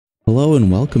Hello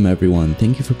and welcome everyone,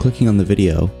 thank you for clicking on the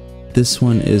video. This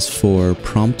one is for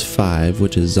prompt 5,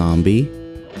 which is zombie.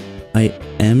 I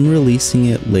am releasing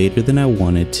it later than I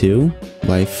wanted to.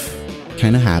 Life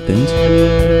kind of happened.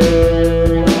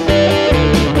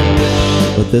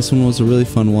 But this one was a really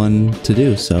fun one to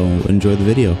do, so enjoy the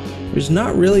video. There's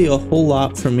not really a whole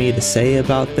lot for me to say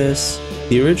about this.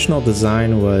 The original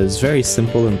design was very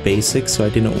simple and basic, so I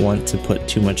didn't want to put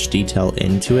too much detail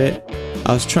into it.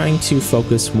 I was trying to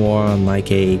focus more on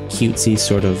like a cutesy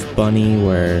sort of bunny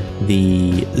where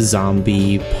the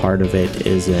zombie part of it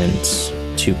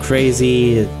isn't too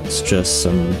crazy, it's just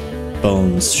some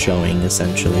bones showing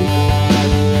essentially.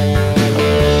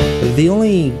 The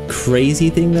only crazy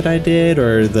thing that I did,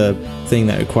 or the thing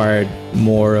that required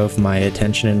more of my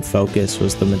attention and focus,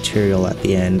 was the material at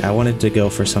the end. I wanted to go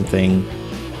for something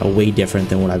way different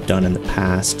than what I've done in the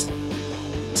past.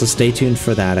 So stay tuned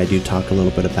for that, I do talk a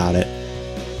little bit about it.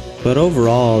 But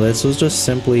overall, this was just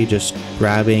simply just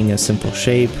grabbing a simple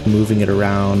shape, moving it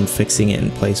around, fixing it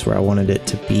in place where I wanted it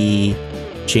to be,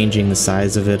 changing the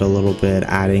size of it a little bit,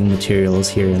 adding materials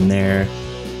here and there,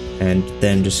 and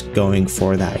then just going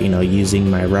for that, you know, using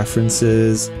my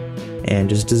references and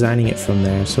just designing it from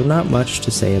there. So not much to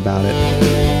say about it.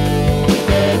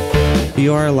 If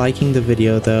you are liking the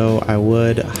video though, I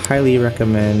would highly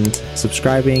recommend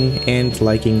subscribing and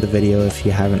liking the video if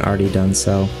you haven't already done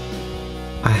so.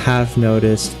 I have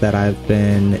noticed that I've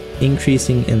been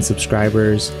increasing in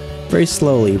subscribers very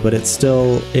slowly, but it's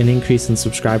still an increase in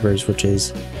subscribers, which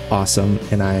is awesome,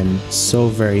 and I'm so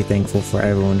very thankful for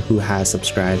everyone who has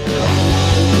subscribed.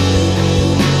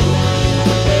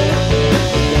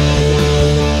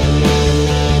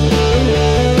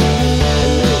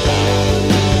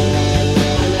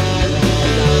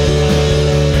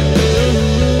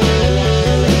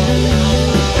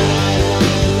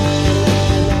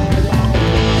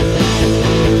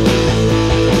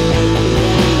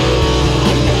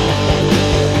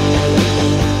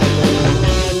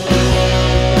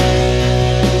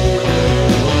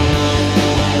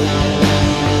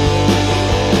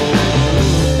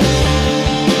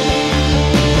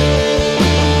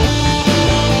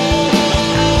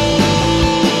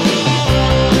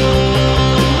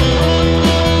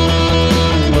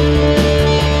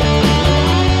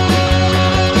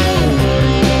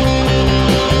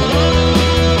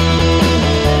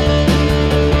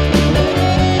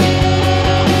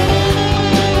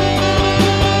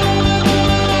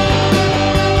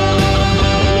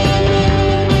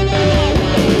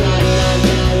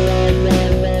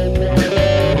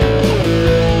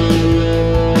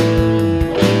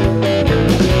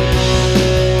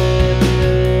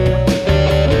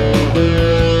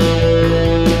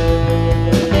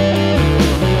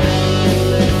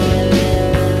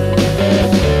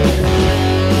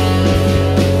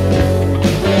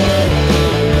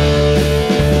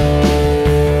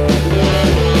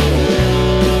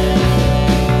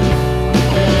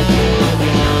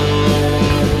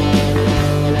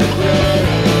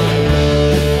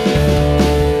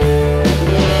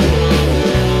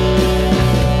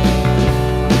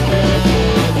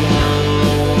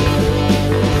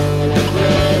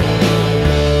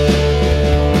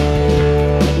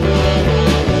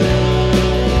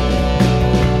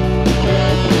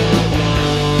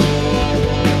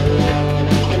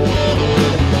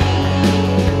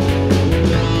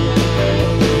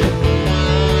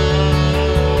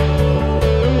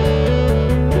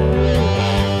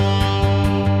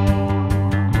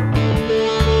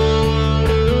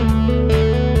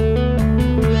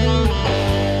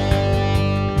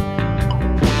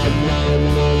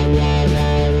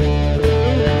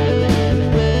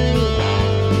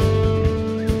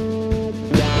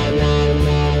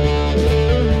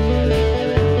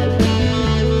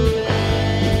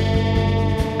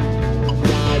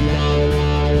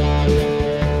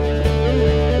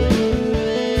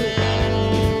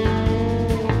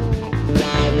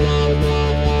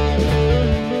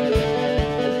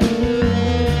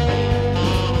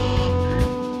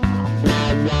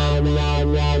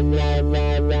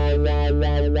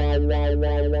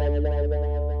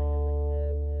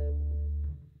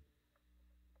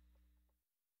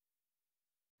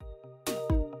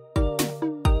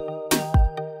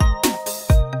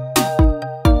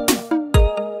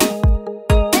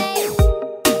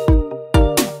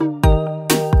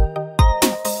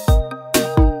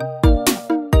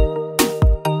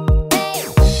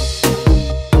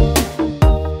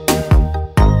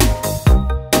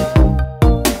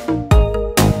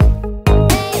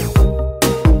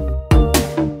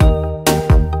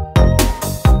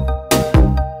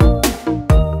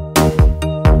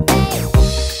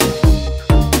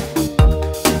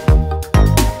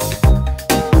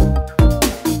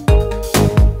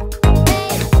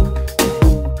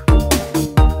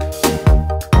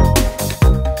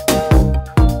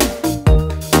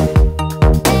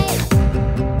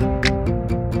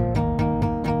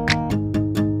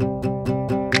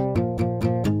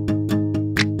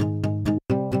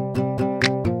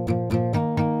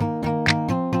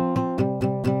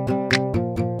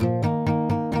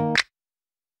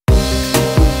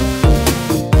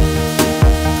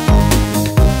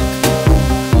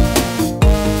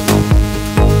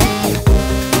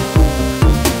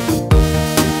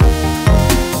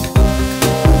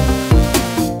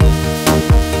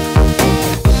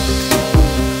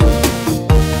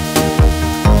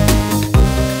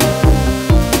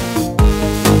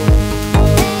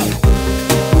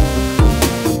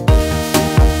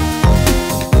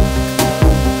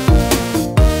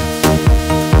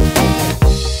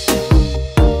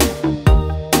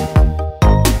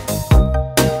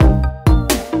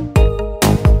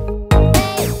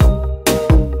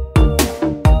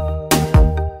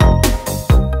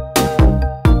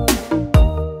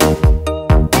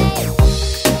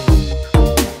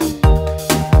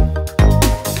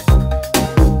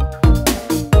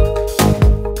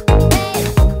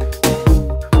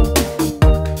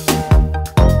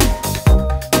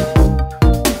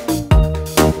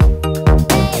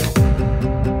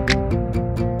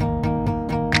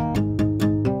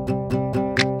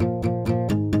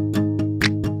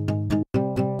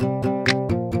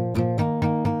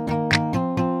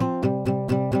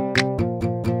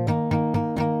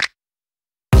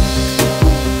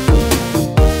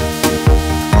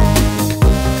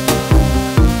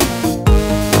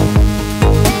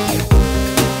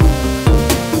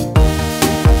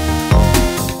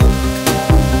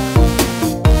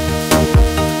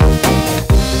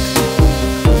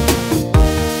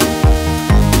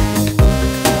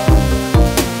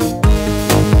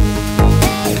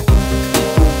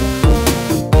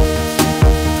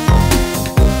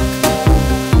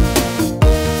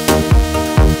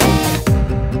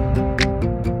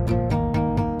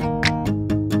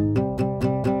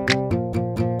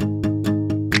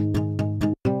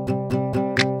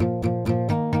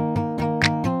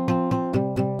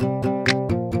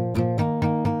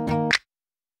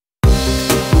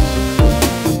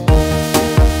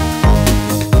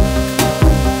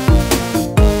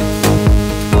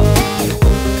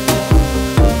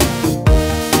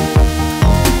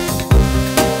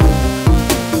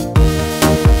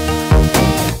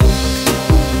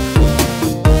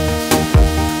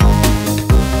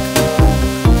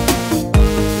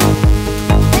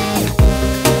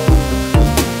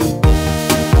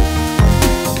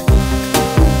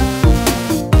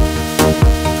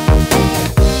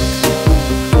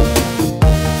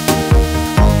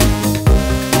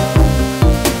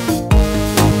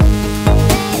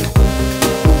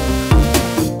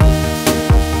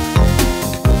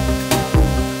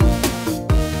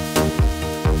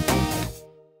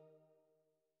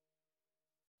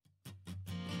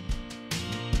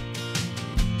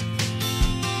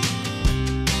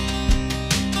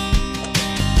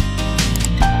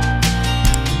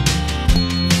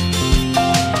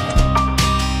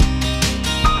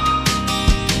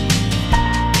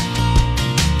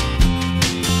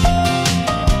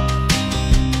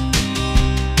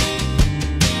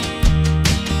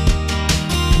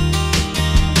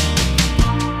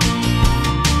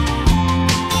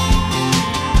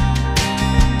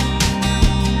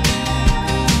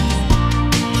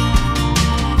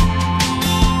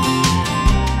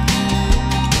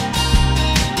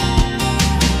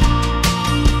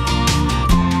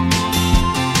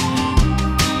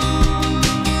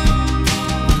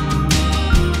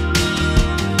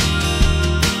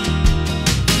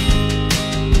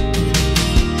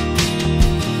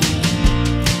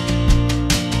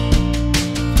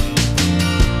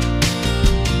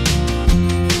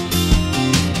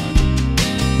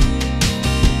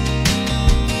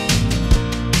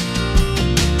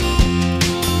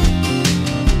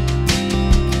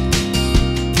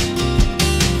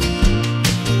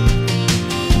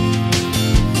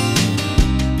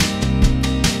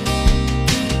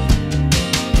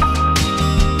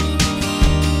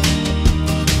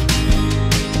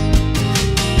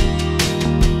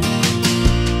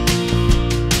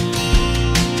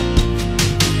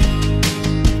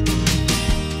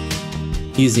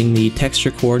 Using the texture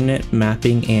coordinate,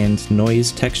 mapping, and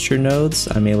noise texture nodes,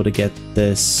 I'm able to get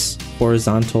this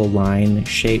horizontal line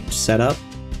shaped setup.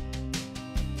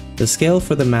 The scale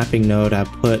for the mapping node I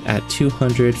put at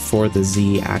 200 for the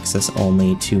Z axis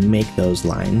only to make those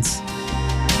lines.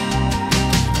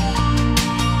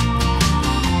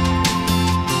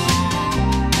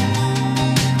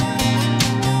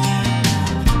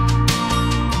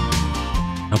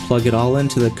 I'll plug it all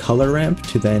into the color ramp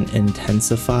to then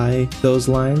intensify those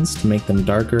lines to make them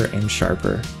darker and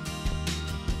sharper.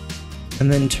 And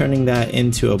then turning that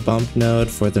into a bump node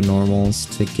for the normals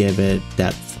to give it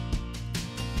depth.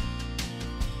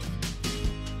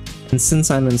 And since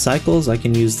I'm in cycles, I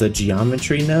can use the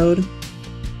geometry node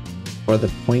for the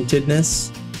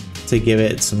pointedness to give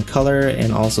it some color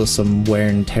and also some wear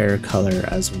and tear color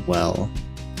as well.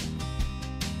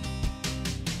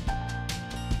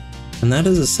 And that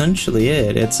is essentially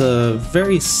it. It's a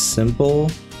very simple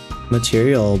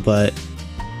material, but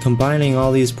combining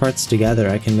all these parts together,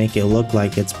 I can make it look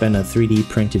like it's been a 3D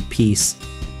printed piece,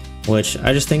 which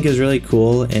I just think is really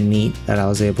cool and neat that I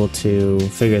was able to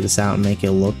figure this out and make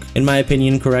it look, in my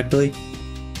opinion, correctly.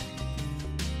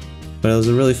 But it was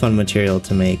a really fun material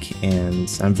to make, and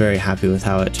I'm very happy with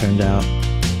how it turned out.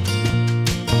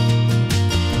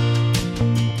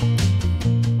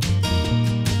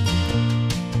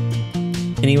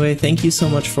 Anyway, thank you so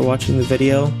much for watching the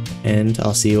video, and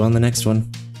I'll see you on the next one.